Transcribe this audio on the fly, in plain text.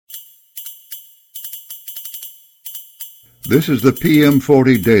This is the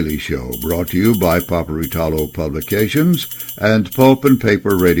PM40 Daily Show, brought to you by Paperitalo Publications and Pulp and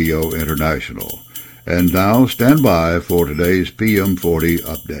Paper Radio International. And now, stand by for today's PM40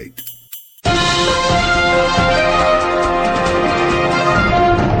 update.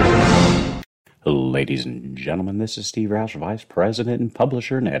 Ladies and gentlemen, this is Steve Roush, Vice President and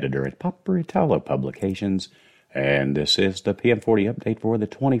Publisher and Editor at Paperitalo Publications, and this is the PM40 update for the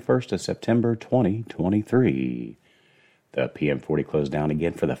 21st of September, 2023. The PM40 closed down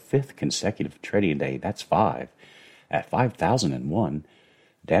again for the fifth consecutive trading day. That's 5 at 5,001,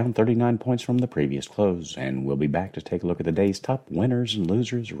 down 39 points from the previous close. And we'll be back to take a look at the day's top winners and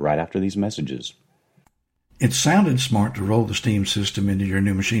losers right after these messages. It sounded smart to roll the Steam system into your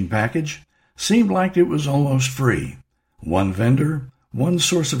new machine package. Seemed like it was almost free. One vendor, one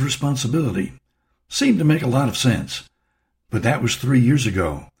source of responsibility. Seemed to make a lot of sense. But that was 3 years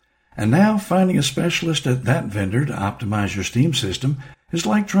ago. And now finding a specialist at that vendor to optimize your Steam system is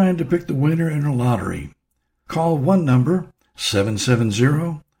like trying to pick the winner in a lottery. Call one number,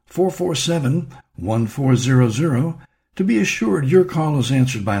 770-447-1400, to be assured your call is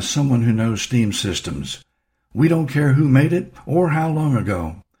answered by someone who knows Steam systems. We don't care who made it or how long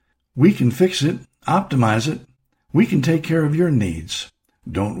ago. We can fix it, optimize it. We can take care of your needs.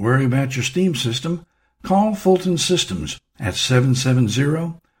 Don't worry about your Steam system. Call Fulton Systems at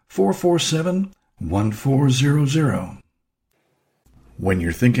 770-447-1400. When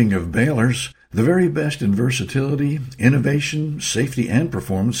you're thinking of balers, the very best in versatility, innovation, safety, and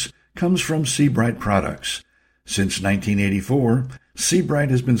performance comes from Seabright products. Since 1984, Seabright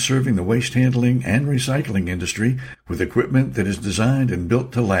has been serving the waste handling and recycling industry with equipment that is designed and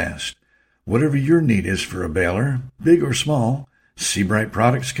built to last. Whatever your need is for a baler, big or small, Seabright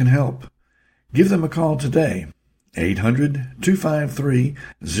products can help. Give them a call today,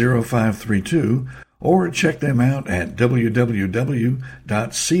 800-253-0532, or check them out at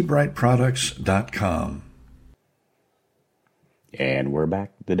www.seabrightproducts.com. And we're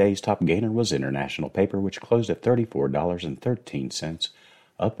back. The day's top gainer was International Paper, which closed at $34.13,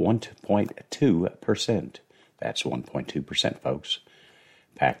 up 1.2%. That's 1.2%, folks.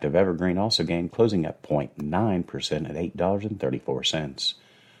 Pactive Evergreen also gained, closing at 0.9% at $8.34.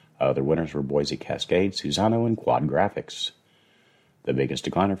 Other winners were Boise Cascade, Suzano, and Quad Graphics. The biggest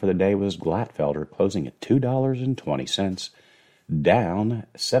decliner for the day was Glatfelter, closing at $2.20, down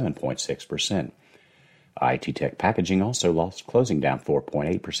 7.6%. IT Tech Packaging also lost, closing down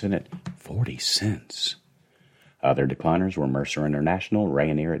 4.8% at 40 cents. Other decliners were Mercer International,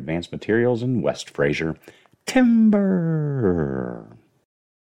 Rayonier Advanced Materials, and West Fraser Timber.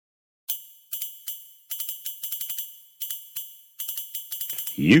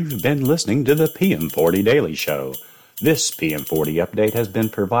 You've been listening to the PM40 Daily Show. This PM40 update has been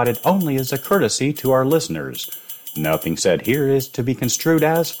provided only as a courtesy to our listeners. Nothing said here is to be construed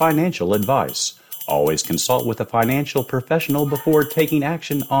as financial advice. Always consult with a financial professional before taking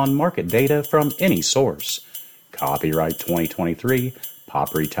action on market data from any source. Copyright 2023,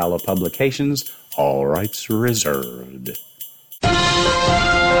 Paperitalo Publications, all rights reserved.